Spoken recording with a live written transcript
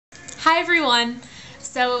Hi everyone!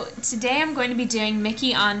 So today I'm going to be doing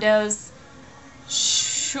Miki Ando's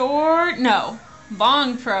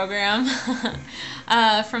long program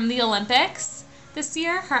from the Olympics this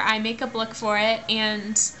year, her eye makeup look for it,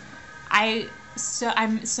 and I'm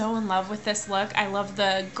so in love with this look. I love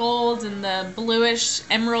the gold and the bluish,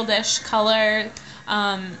 emeraldish color.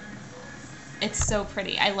 It's so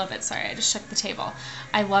pretty. I love it. Sorry, I just shook the table.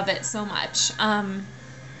 I love it so much.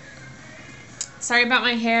 Sorry about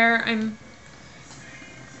my hair.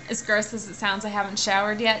 As gross as it sounds, I haven't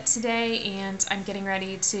showered yet today, and I'm getting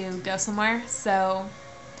ready to go somewhere, so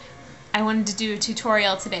I wanted to do a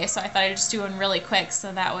tutorial today, so I thought I'd just do one really quick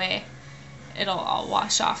so that way it'll all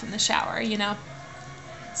wash off in the shower, you know?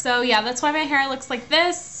 So yeah, that's why my hair looks like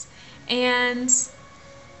this, and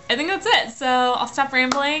I think that's it. So I'll stop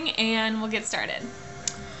rambling and we'll get started.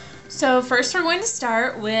 So first we're going to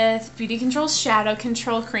start with Beauty Control's Shadow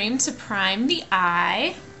Control Cream to prime the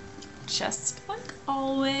eye, just like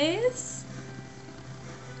always.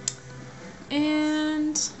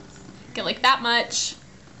 And get like that much.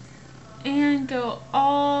 And go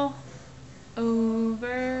all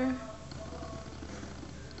over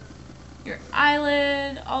your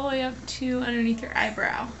eyelid, all the way up to underneath your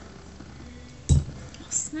eyebrow. Oh,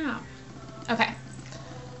 snap. Okay.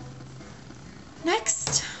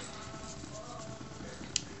 Next,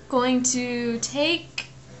 going to take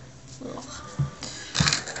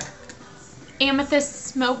Amethyst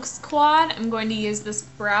Smokes Quad. I'm going to use this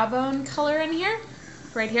brow bone color in here,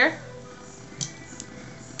 right here.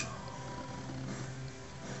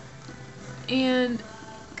 And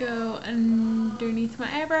go underneath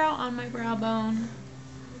my eyebrow, on my brow bone,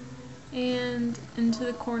 and into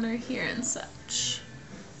the corner here and such.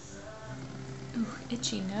 Ooh,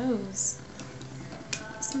 itchy nose.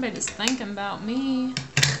 Somebody's thinking about me.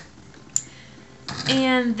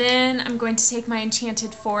 And then I'm going to take my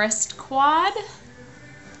Enchanted Forest Quad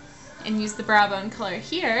and use the brow bone color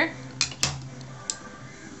here.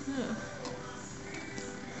 Ooh.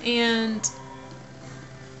 And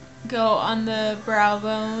go on the brow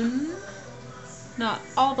bone, not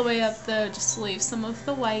all the way up though, just to leave some of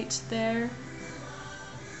the white there.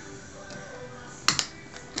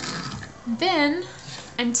 Then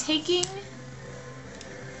I'm taking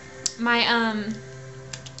my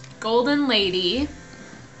Golden Lady,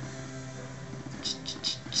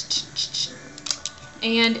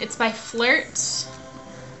 and it's by Flirt.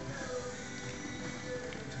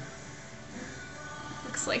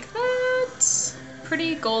 Looks like that.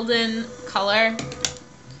 Pretty golden color,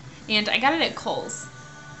 and I got it at Kohl's.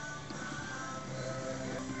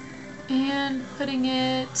 And putting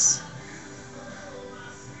it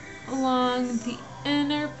along the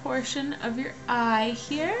inner portion of your eye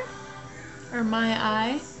here, or my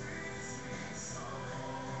eye.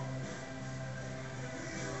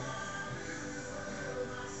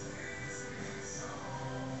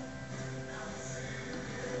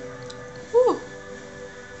 Whew.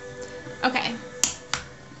 Okay.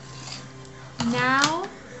 Now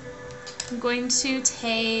I'm going to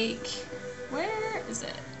take, where is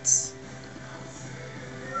it?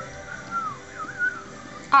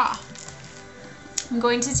 I'm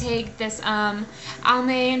going to take this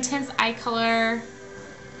Almay Intense Eye Color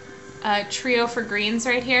Trio for Greens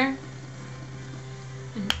right here.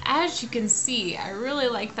 And as you can see, I really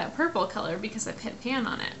like that purple color because I've hit pan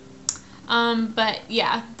on it. But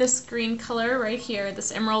yeah, this green color right here,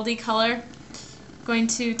 this emeraldy color, I'm going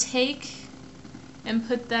to take and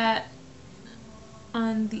put that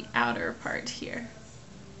on the outer part here.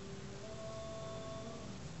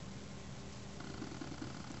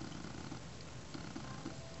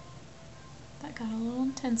 That got a little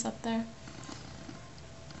intense up there.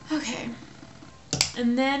 Okay,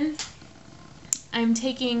 and then I'm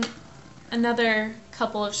taking another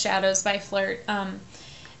couple of shadows by Flirt.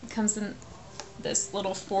 It comes in this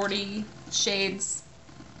little 40 shades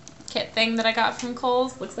kit thing that I got from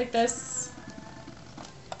Kohl's. Looks like this.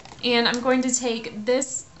 And I'm going to take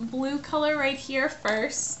this blue color right here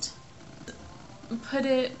first, put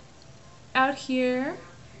it out here,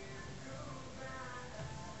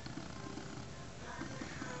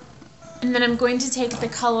 and then I'm going to take the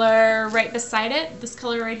color right beside it, this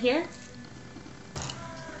color right here,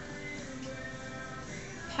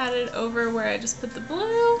 pat it over where I just put the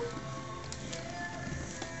blue,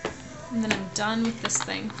 and then I'm done with this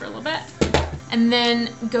thing for a little bit. And then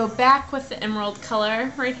go back with the emerald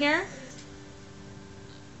color right here.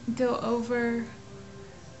 Go over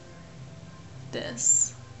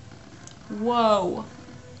this. Whoa.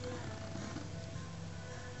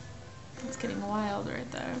 It's getting wild right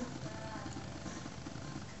there.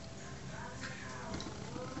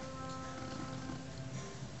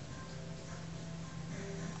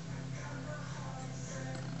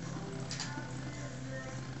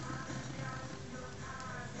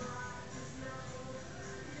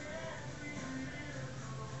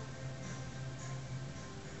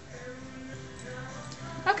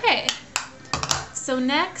 So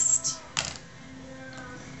next,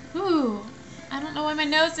 ooh, I don't know why my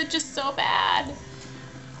nose is just so bad.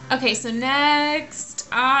 Okay, so next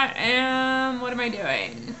what am I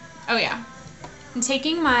doing? Oh yeah, I'm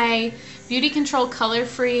taking my Beauty Control Color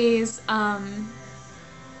Freeze eyeliner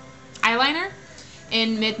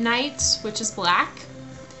in Midnight, which is black,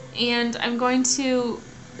 and I'm going to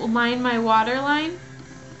line my waterline.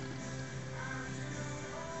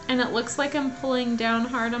 And it looks like I'm pulling down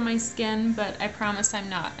hard on my skin, but I promise I'm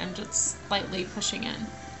not. I'm just slightly pushing in.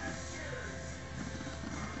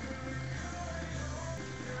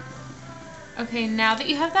 Okay, now that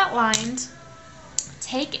you have that lined,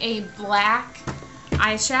 take a black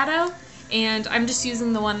eyeshadow, and I'm just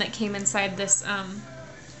using the one that came inside this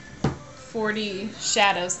 40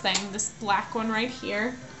 shadows thing, this black one right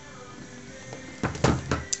here.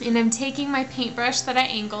 And I'm taking my paintbrush that I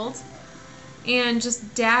angled, and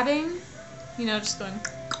just dabbing, you know, just going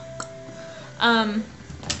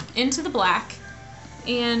into the black,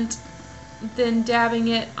 and then dabbing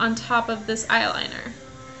it on top of this eyeliner.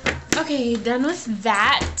 Okay, done with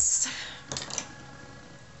that.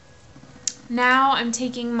 Now I'm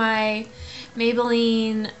taking my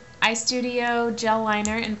Maybelline Eye Studio gel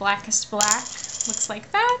liner in Blackest Black. Looks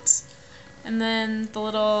like that. And then the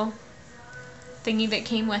little thingy that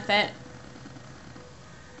came with it.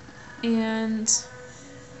 And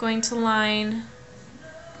going to line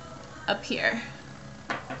up here.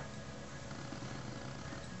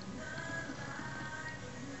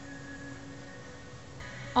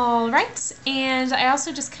 Alright, and I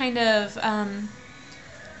also just kind of,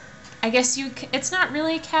 I guess it's not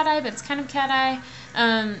really a cat eye, but it's kind of cat eye,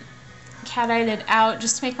 cat-eyed it out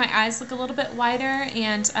just to make my eyes look a little bit wider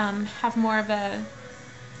and have more of a,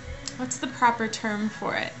 what's the proper term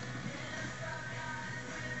for it?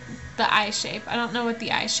 The eye shape. I don't know what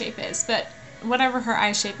the eye shape is, but whatever her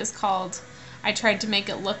eye shape is called, I tried to make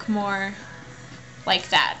it look more like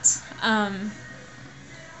that.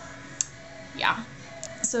 Yeah.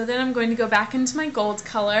 So then I'm going to go back into my gold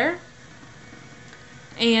color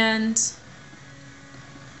and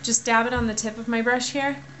just dab it on the tip of my brush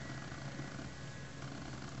here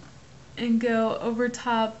and go over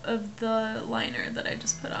top of the liner that I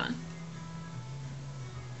just put on.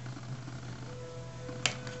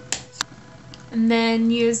 And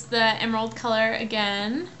then use the emerald color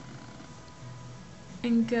again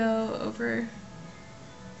and go over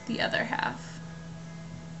the other half.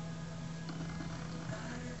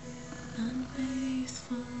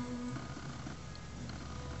 Unfaithful.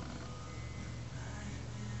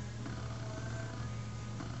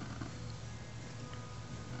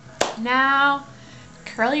 Now,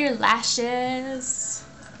 curl your lashes.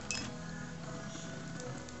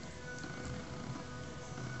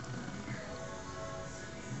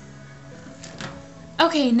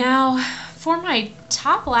 Okay, now for my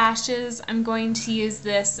top lashes, I'm going to use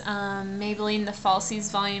this Maybelline The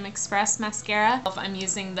Falsies Volume Express mascara. I'm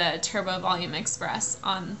using the Turbo Volume Express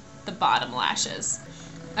on the bottom lashes.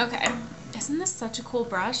 Okay, isn't this such a cool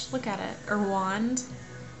brush? Look at it, or wand.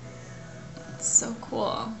 It's so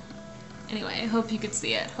cool. Anyway, I hope you could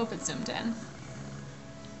see it. Hope it's zoomed in.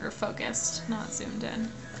 Or focused, not zoomed in.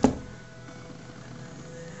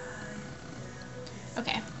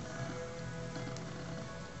 Okay.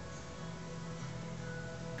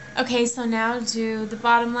 Okay, so now do the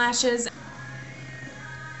bottom lashes.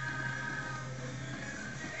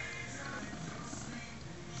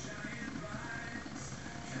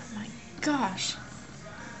 Oh my gosh.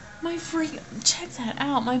 Check that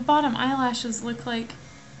out. My bottom eyelashes look like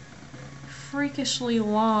freakishly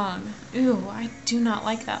long. Ew, I do not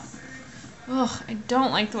like that. Ugh, I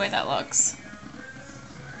don't like the way that looks.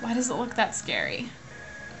 Why does it look that scary?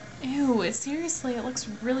 Ew, seriously, it looks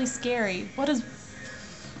really scary. What is...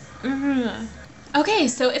 Ugh. Okay,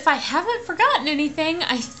 so if I haven't forgotten anything,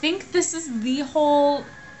 I think this is the whole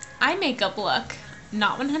eye makeup look.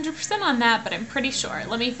 Not 100% on that, but I'm pretty sure.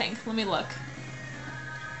 Let me think. Let me look.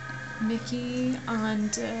 Miki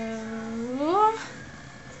Ando.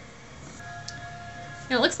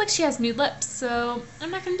 And it looks like she has nude lips, so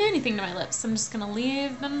I'm not going to do anything to my lips. I'm just going to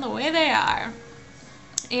leave them the way they are.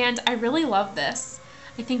 And I really love this.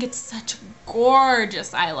 I think it's such a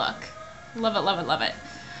gorgeous eye look. Love it, love it, love it.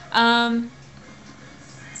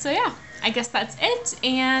 So yeah, I guess that's it,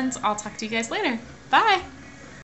 and I'll talk to you guys later. Bye!